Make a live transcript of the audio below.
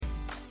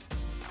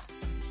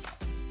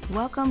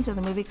Welcome to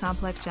the Movie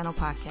Complex Channel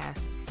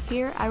podcast.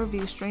 Here, I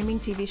review streaming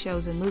TV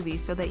shows and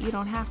movies so that you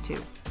don't have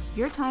to.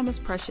 Your time is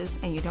precious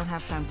and you don't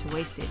have time to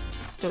waste it.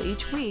 So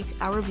each week,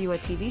 I'll review a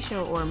TV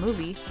show or a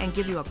movie and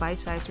give you a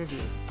bite-sized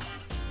review.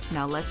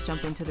 Now let's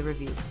jump into the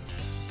review.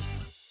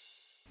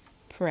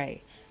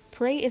 Prey.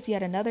 Prey is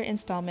yet another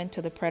installment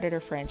to the Predator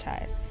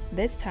franchise.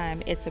 This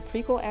time, it's a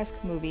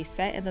prequel-esque movie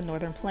set in the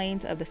northern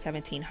plains of the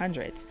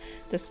 1700s.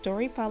 The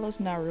story follows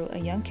Naru, a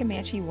young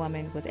Comanche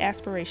woman with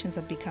aspirations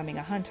of becoming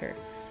a hunter.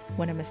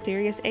 When a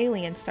mysterious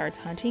alien starts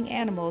hunting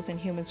animals and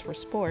humans for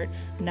sport,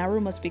 Naru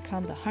must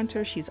become the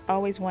hunter she's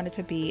always wanted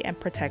to be and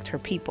protect her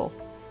people.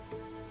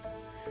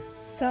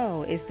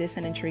 So, is this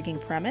an intriguing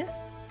premise?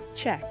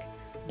 Check.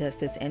 Does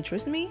this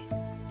interest me?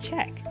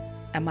 Check.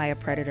 Am I a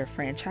Predator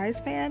franchise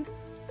fan?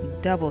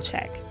 Double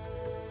check.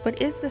 But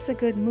is this a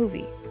good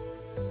movie?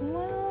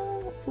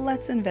 Well,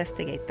 let's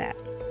investigate that.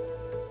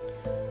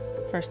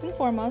 First and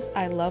foremost,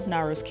 I love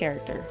Naru's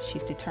character.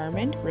 She's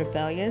determined,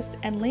 rebellious,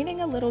 and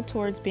leaning a little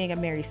towards being a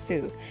Mary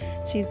Sue.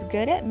 She's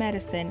good at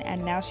medicine,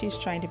 and now she's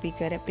trying to be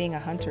good at being a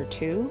hunter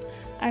too.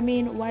 I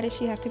mean, why does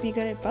she have to be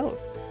good at both?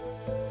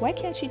 Why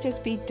can't she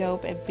just be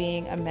dope at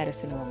being a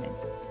medicine woman?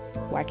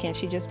 Why can't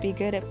she just be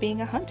good at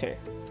being a hunter?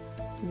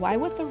 Why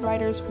would the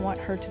writers want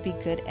her to be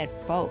good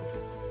at both?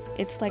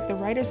 It's like the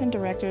writers and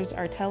directors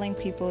are telling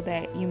people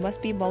that you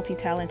must be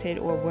multi-talented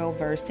or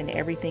well-versed in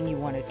everything you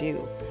want to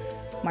do.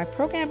 My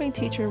programming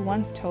teacher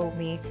once told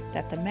me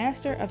that the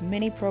master of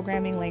many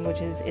programming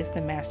languages is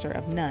the master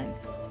of none,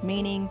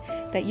 meaning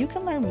that you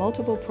can learn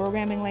multiple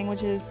programming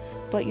languages,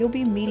 but you'll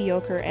be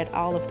mediocre at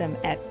all of them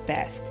at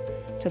best.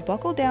 To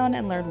buckle down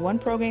and learn one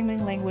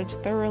programming language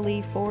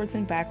thoroughly, forwards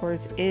and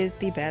backwards, is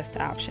the best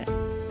option.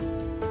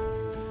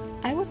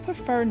 I would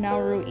prefer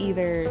Naru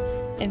either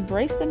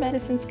embrace the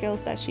medicine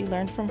skills that she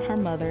learned from her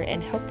mother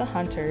and help the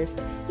hunters,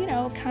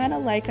 kind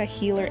of like a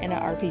healer in an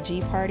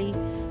RPG party.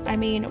 I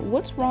mean,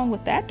 what's wrong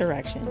with that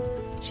direction?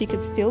 She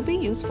could still be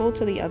useful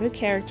to the other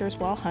characters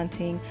while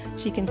hunting,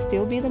 she can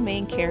still be the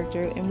main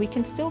character, and we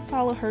can still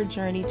follow her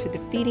journey to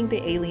defeating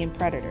the alien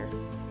predator.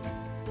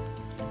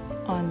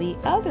 On the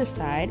other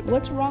side,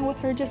 what's wrong with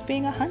her just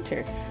being a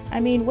hunter? I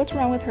mean, what's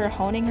wrong with her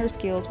honing her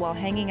skills while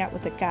hanging out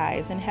with the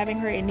guys and having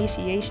her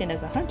initiation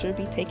as a hunter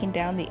be taking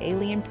down the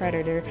alien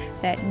predator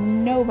that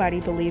nobody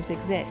believes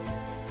exists?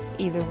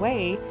 Either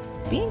way,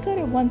 being good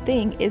at one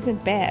thing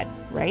isn't bad,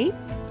 right?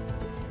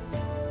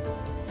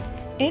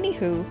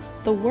 Anywho,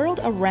 the world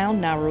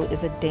around Naru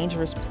is a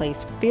dangerous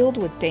place filled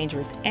with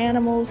dangerous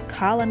animals,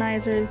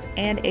 colonizers,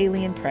 and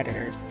alien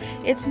predators.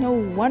 It's no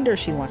wonder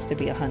she wants to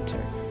be a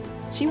hunter.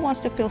 She wants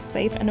to feel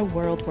safe in a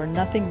world where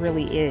nothing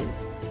really is.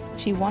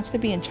 She wants to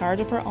be in charge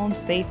of her own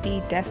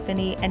safety,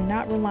 destiny, and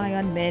not rely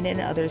on men and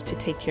others to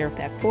take care of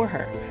that for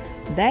her.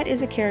 That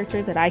is a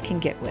character that I can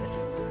get with.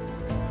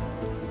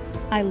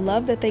 I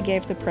love that they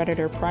gave the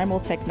Predator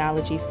primal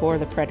technology for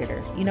the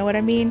Predator. You know what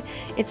I mean?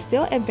 It's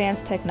still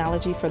advanced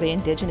technology for the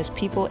indigenous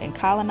people and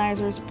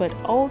colonizers, but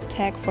old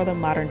tech for the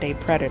modern day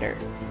Predator.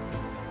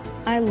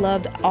 I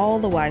loved all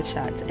the wide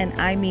shots, and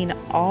I mean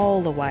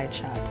all the wide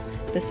shots.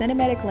 The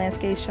cinematic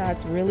landscape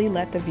shots really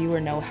let the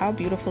viewer know how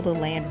beautiful the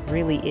land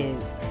really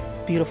is.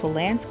 Beautiful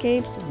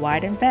landscapes,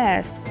 wide and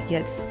vast,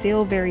 yet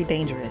still very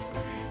dangerous.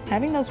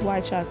 Having those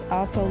wide shots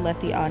also let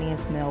the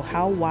audience know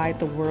how wide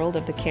the world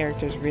of the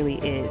characters really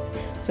is.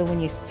 So when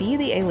you see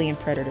the alien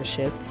predator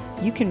ship,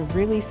 you can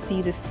really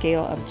see the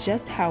scale of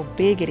just how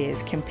big it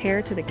is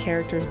compared to the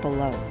characters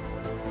below.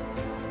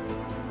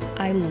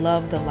 I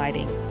love the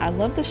lighting. I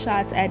love the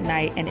shots at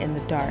night and in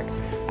the dark.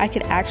 I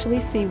could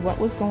actually see what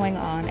was going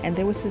on, and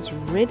there was this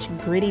rich,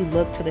 gritty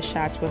look to the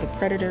shots where the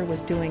predator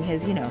was doing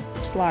his,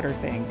 slaughter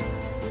thing.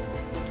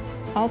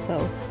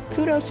 Also,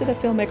 kudos to the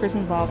filmmakers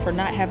involved for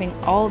not having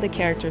all the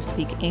characters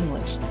speak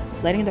English.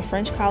 Letting the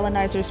French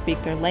colonizers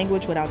speak their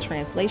language without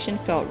translation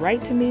felt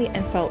right to me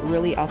and felt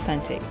really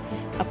authentic.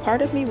 A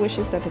part of me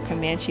wishes that the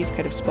Comanches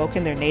could have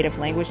spoken their native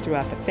language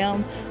throughout the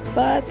film,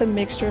 but the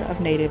mixture of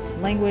native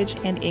language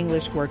and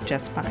English worked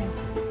just fine.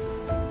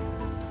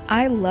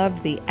 I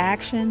loved the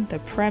action, the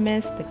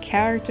premise, the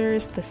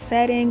characters, the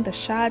setting, the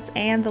shots,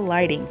 and the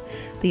lighting.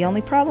 The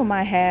only problem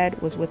I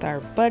had was with our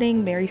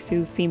budding Mary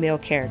Sue female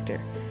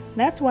character.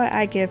 That's why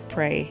I give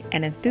Prey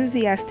an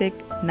enthusiastic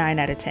 9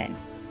 out of 10.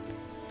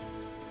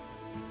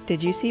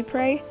 Did you see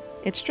Prey?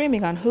 It's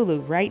streaming on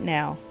Hulu right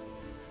now.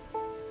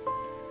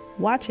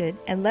 Watch it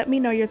and let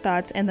me know your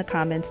thoughts in the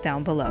comments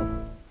down below.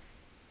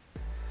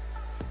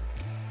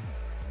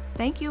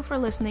 Thank you for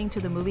listening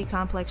to the Movie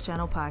Complex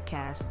Channel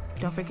podcast.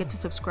 Don't forget to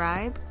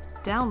subscribe,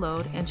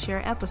 download, and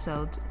share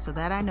episodes so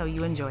that I know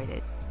you enjoyed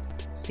it.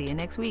 See you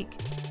next week.